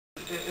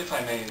if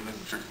I may,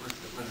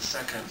 with a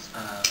second,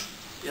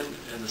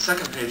 in the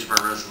second page of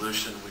our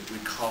resolution, we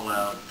call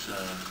out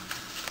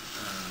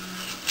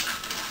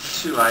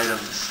two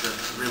items that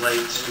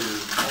relate to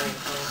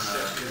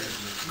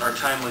our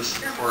timely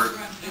support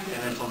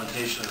and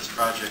implementation of this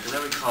project. And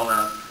then we call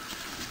out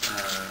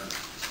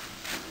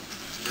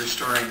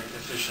restoring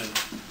efficient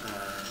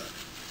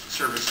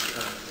service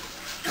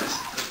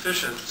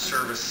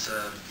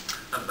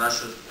of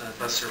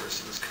bus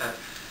service was cut.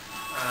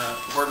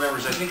 Board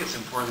members, I think it's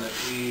important that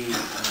we,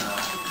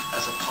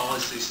 as a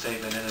policy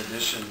statement, in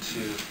addition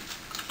to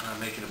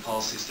making a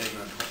policy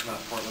statement about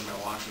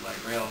Portland-Milwaukee Light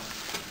Rail,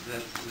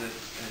 that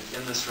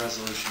in this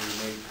resolution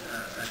we make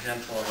a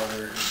handful of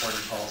other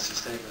important policy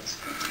statements.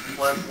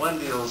 One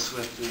deals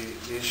with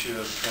the issue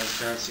of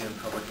transparency and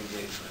public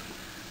engagement.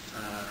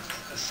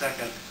 A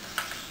second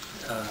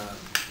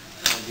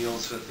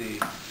deals with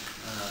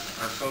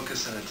our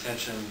focus and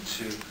attention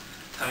to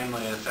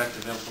timely and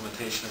effective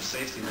implementation of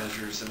safety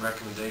measures and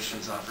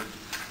recommendations offered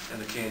in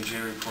the K&J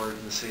report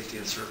and the Safety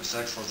and Service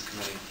Excellence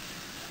Committee.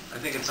 I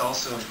think it's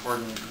also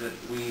important that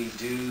we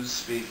do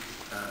speak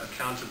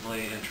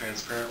accountably and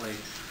transparently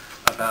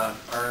about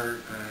our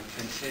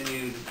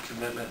continued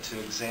commitment to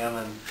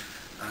examine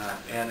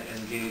and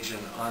engage in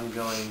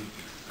ongoing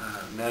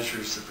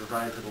measures that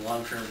provide for the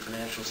long-term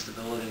financial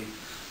stability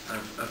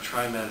of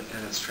TriMet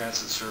and its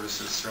transit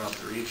services throughout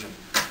the region.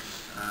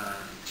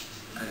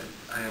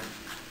 I have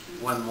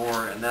one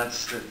more, and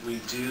that's that we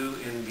do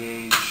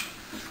engage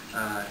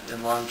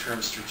in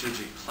long-term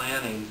strategic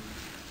planning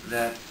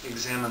that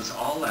examines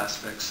all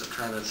aspects of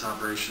TriMet's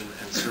operation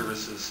and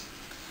services,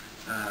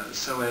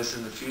 so as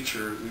in the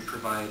future we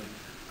provide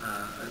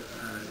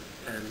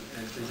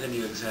and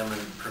continue to examine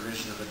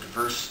provision of a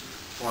diverse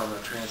form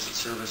of transit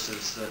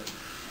services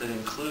that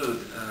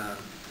include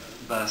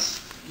bus,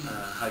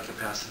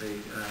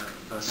 high-capacity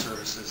bus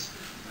services,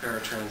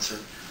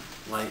 paratransit,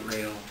 light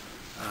rail,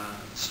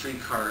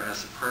 streetcar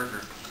as a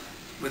partner.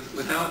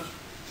 Without,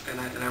 and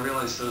I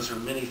realize those are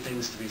many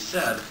things to be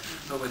said,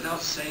 but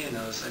without saying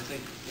those, I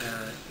think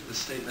the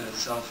statement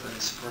itself in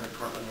support of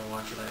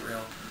Portland-Milwaukee Light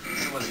Rail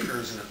somewhat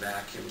occurs in a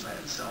vacuum by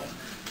itself.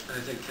 And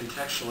I think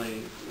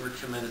contextually, we're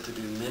committed to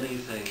do many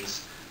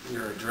things. We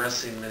are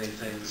addressing many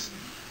things,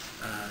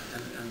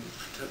 and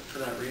for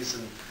that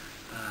reason,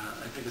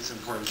 I think it's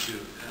important to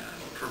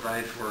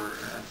provide for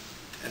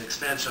an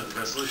expansion of the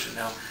resolution.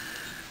 Now,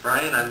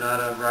 Brian, I'm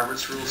not a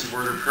Robert's Rules of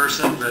Order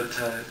person, but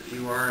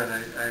you are, and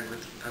I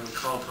would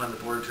call upon the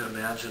board to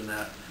imagine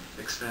that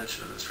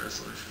expansion of this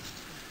resolution.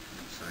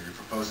 So you're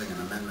proposing an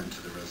amendment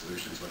to the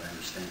resolution is what I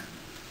understand.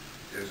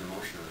 There's a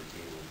motion on the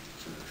table.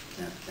 So you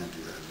can't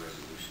do that as a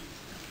resolution.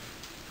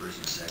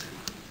 First and second.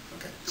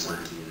 Okay. It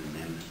want to be an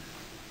amendment.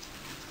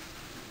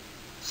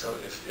 So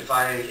if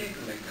I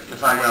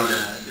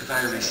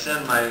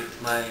rescind my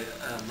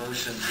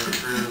motion to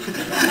approve,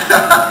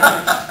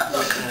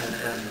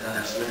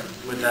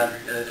 would that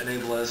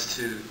enable us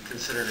to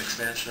consider an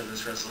expansion of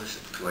this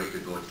resolution? Well, you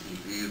could vote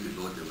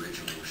the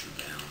original motion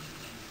down,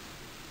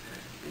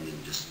 and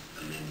then just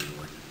amend the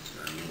ordinance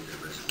or amend the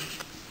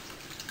resolution.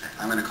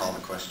 I'm going to call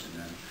the question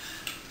then.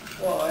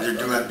 Well, do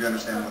you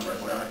understand what we're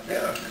doing?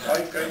 Yeah, I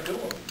do.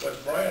 But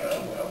Brian,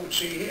 I would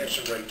say he has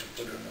the right to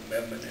put an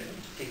amendment in.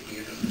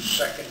 He had a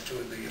second to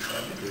the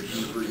amendment.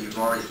 You've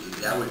already,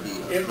 that would be.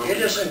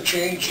 It isn't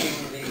changing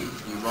the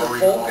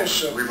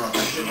focus of.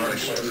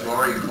 You've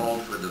already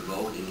called for the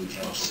vote, and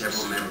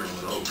several members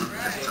vote.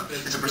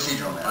 It's a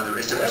procedural matter.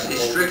 It's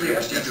strictly a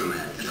procedural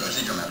matter. It's a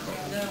procedural matter.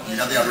 You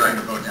have the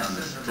opportunity to vote down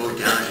this. Vote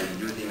down and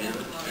do the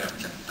amendment.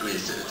 I mean,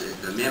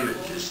 the amendment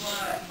just,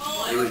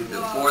 it would,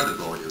 before the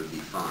vote, it would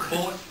be fine.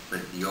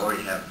 But you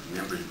already have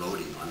members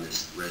voting on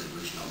this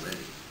resolution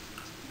already.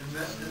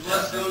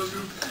 Unless those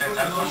who...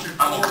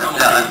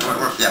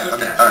 Yeah,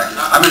 okay, all right.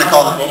 I'm going to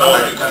call the...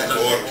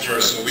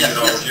 So we can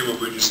all review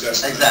what we're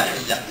discussing.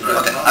 Exactly, yeah.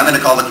 Okay, I'm going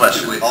to call the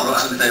question. All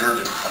those in favor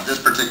of this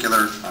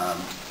particular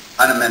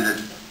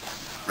unamended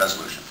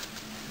resolution?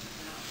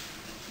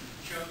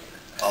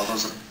 All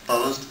those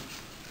opposed?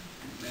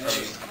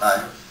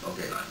 Aye.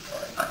 Okay.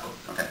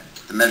 Okay,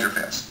 the measure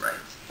passed. Right.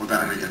 We're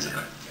going to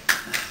reconsider.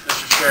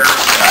 Mr. Chair.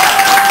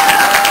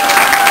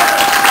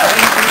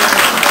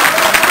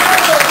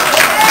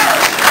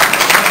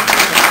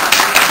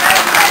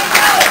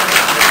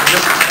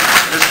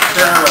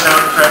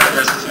 Without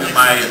prejudice to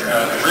my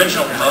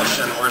original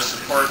motion or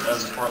support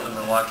of the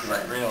Portland-Milwaukee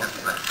Light Rail,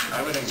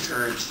 I would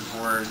encourage the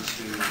board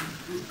to,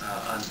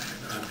 on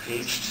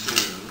page 2,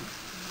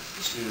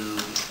 to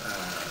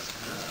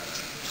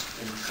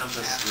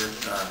encompass with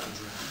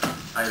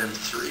item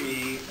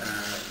 3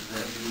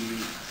 that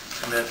we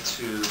commit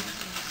to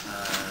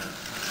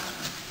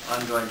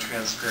ongoing,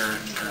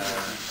 transparent,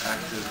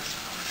 active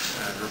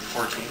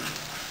reporting.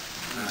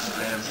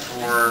 Item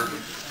 4,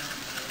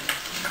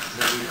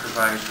 that we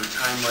provide for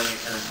timely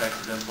and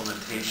effective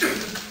implementation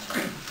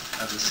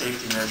of the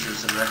safety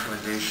measures and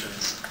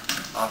recommendations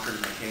offered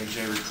in the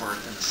K&J report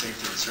and the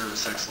Safety and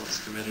Service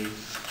Excellence Committee.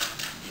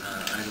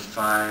 Item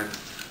 5,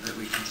 that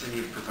we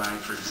continue to provide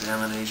for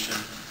examination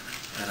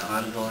and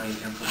ongoing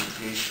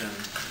implementation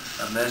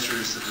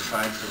measures that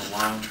provide for the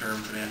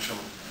long-term financial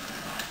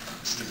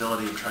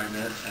stability of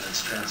TriMet and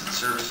its transit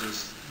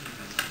services.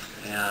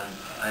 And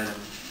item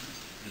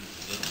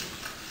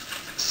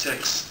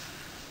 6,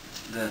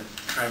 that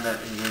TriMet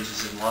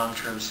engages in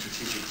long-term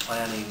strategic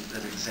planning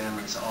that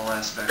examines all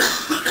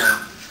aspects of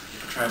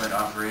TriMet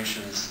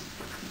operations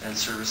and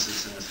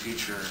services in the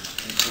future,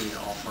 including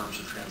all forms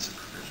of transit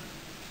provision.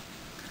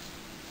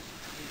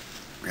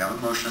 We have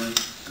a motion,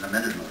 an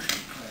amended motion.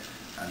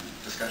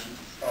 Discussion?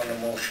 On the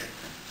motion.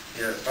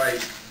 Yeah, I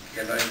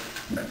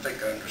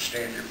think I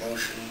understand your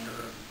motion,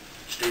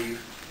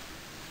 Steve.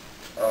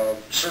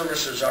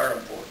 Services are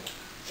important.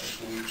 As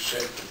we've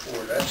said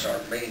before, that's our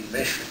main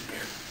mission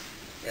here.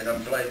 And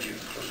I'm glad you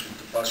included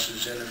the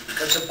buses in it,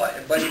 because but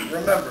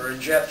remember, and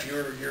Jeff,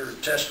 your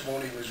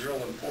testimony was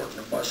real important,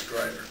 a bus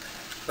driver.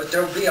 But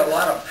there'll be a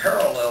lot of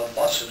parallel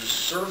buses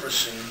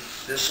servicing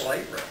this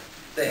light rail.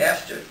 They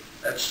have to.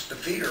 That's the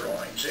feeder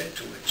lines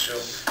into it. So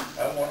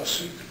I want to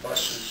see the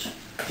buses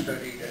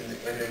studied and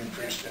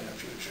increased in the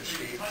future,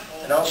 Steve.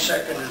 And I'll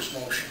second his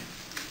motion.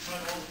 Cut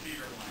all the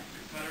feeder lines,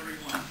 cut every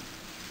one.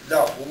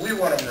 No, well, we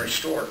want them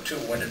restored too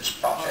when it's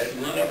popped.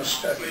 We want to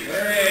study it.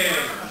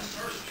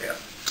 Yeah.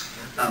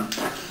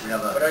 We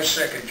have But I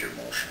second your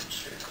motion,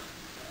 Steve.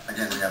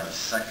 again, we have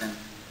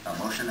a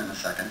motion and a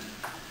second.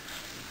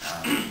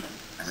 I'm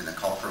going to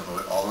call for a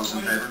vote. All those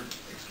in favor?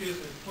 Excuse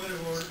me, point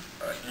of order.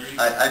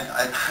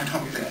 I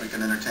don't think we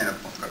can entertain a...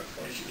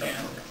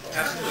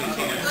 Absolutely you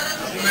can.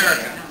 It's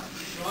American.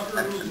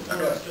 Robert Rules of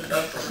Order.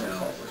 Not from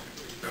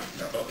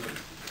the public.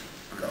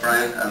 No.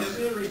 Brian, Is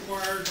it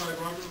required by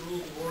Robert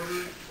Rules of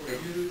Order for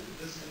you,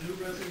 this is a new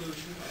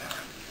resolution?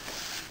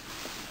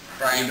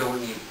 Brian, don't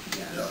need,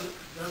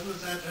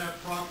 Doesn't that have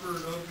proper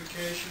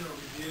notification or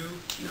review?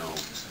 no.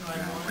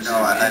 Timeline?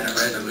 No, I The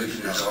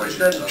resolution is already... It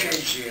doesn't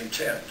change the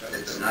intent.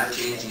 It's not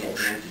changing the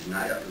intent, it's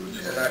not...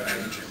 It's not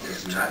changing the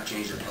It's not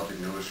changing the public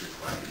notice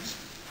requirements.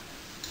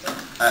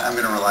 I'm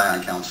going to rely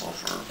on council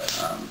for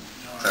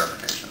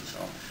clarification. So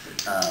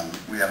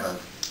we have a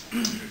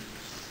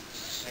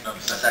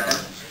second,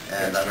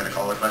 and I'm going to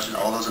call the question.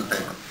 All those in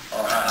favor?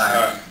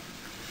 Aye.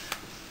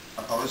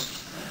 Opposed?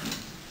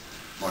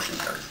 Motion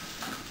carried.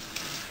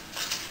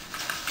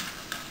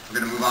 We're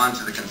going to move on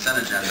to the consent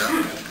agenda.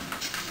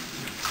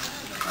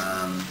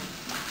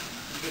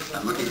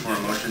 I'm looking for a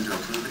motion to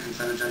approve the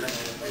consent agenda.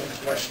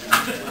 Question.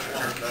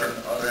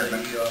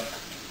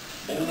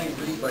 Only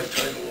read by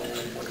title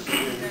only, where do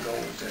we go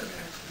with that?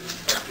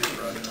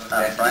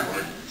 Brian?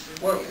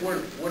 What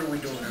are we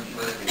doing?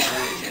 Well, the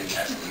consent agenda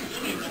has to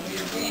read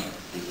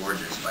the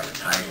ordinance by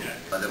title,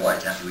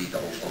 otherwise you have to read the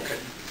whole book. Okay.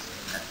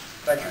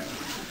 Thank you.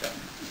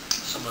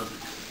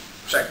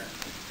 Second.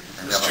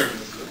 Mr.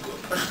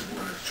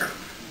 Sure.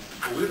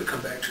 Are we going to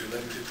come back to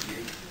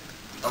 1158?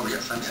 Oh,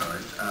 yes, I'm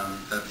sorry.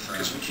 That's,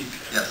 Because we keep...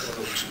 yes.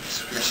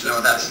 Yes, no,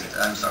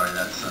 I'm sorry,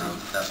 that's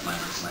my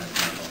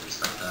fault.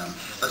 But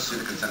let's do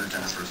the consent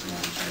agenda first and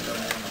then we'll change it.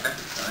 Okay,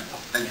 all right.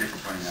 Thank you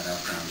for pointing that out,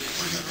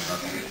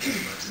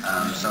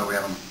 so we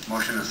have a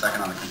motion and a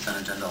second on the consent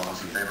agenda. All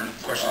those in favor?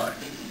 Question.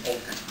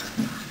 Okay.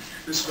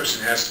 This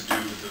question has to do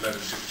with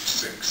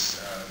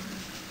 1156.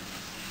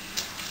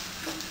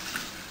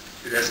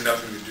 It has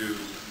nothing to do,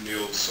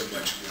 Neil, so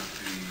much with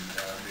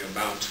the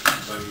amount of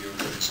money or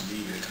what is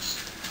needed.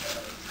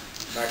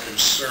 My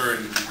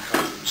concern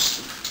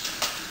becomes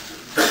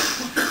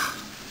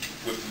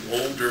with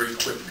older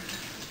equipment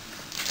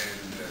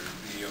and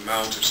the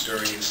amount of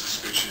stirring and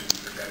suspicion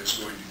that is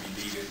going to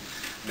be needed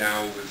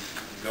now with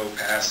no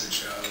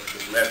passage of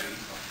the levy,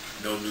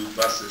 no new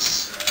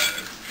buses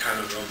kind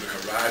of on the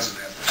horizon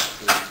at this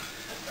point.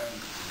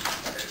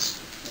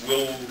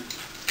 Will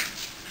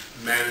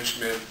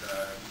management,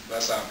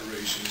 bus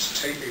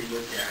operations, take a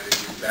look at it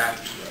and get back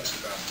to us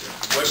about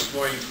what's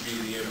going to be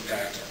the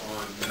impact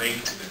on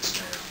maintenance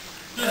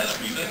now as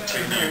we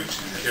continue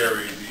to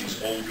carry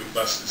these older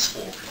buses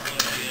forward?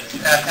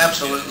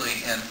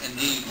 Absolutely, and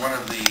indeed, one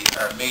of the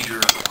major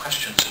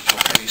questions that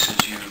you'll face as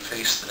you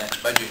face the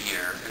next budget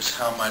year is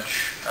how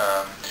much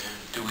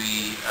do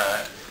we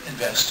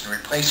invest in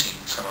replacing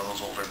some of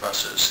those older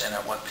buses and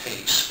at what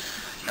pace.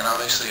 And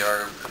obviously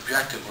our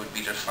objective would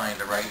be to find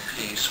the right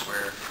pace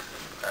where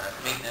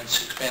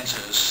maintenance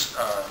expenses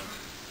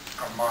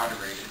are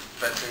moderated,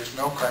 but there's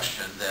no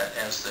question that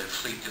as the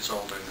fleet gets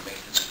older, the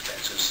maintenance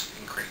expenses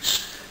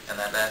increase, and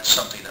that's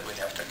something that we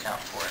have to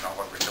account for in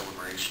all of our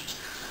deliberations.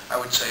 I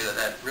would say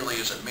that really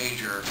is a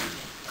major,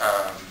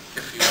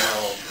 if you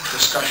will,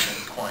 discussion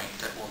point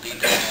that we'll need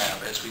to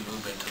have as we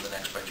move into the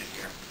next budget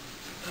year.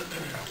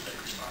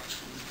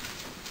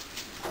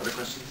 Other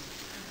questions?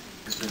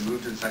 It's been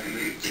moved and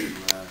seconded to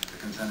the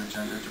consent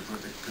agenda, to approve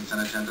the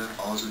consent agenda.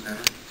 All those in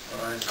favor?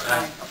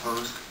 Aye.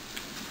 Opposed?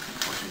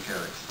 Motion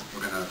carries.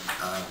 We're going to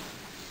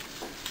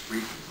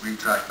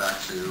retrack back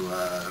to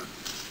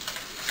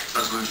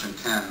Resolution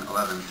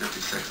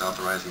 10-1156,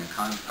 authorizing a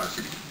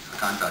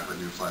contract with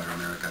New Flyer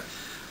America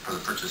for the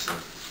purchase of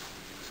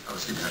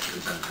excuse me, that's the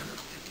consent agenda.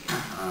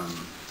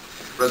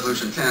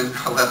 Resolution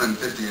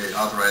 10-1158,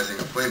 authorizing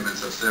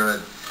appointments of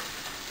Sarah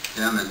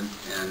Demon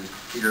and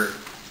Peter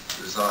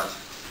Rizot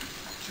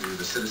to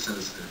the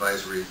Citizens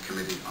Advisory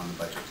Committee on the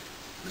Budget.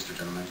 Mr.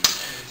 General Manager.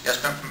 Yes,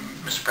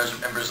 Mr.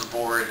 President, members of the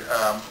board,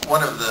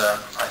 one of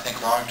the, I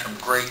think, long-term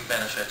great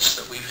benefits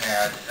that we've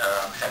had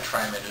at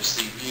TriMet is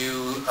the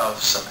view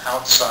of some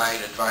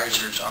outside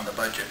advisors on the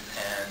budget.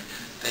 And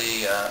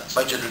the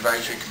Budget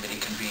Advisory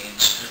Committee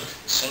convenes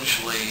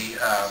essentially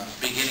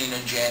beginning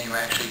in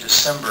January, actually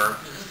December,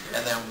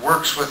 and then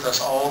works with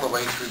us all the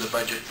way through the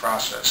budget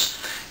process.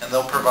 And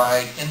they'll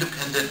provide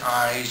independent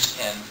eyes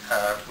and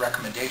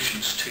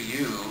recommendations to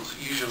you,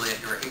 usually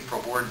at your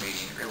April board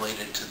meeting,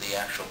 related to the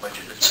actual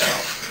budget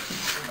itself.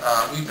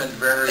 We've been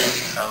very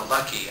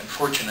lucky and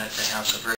fortunate to have some very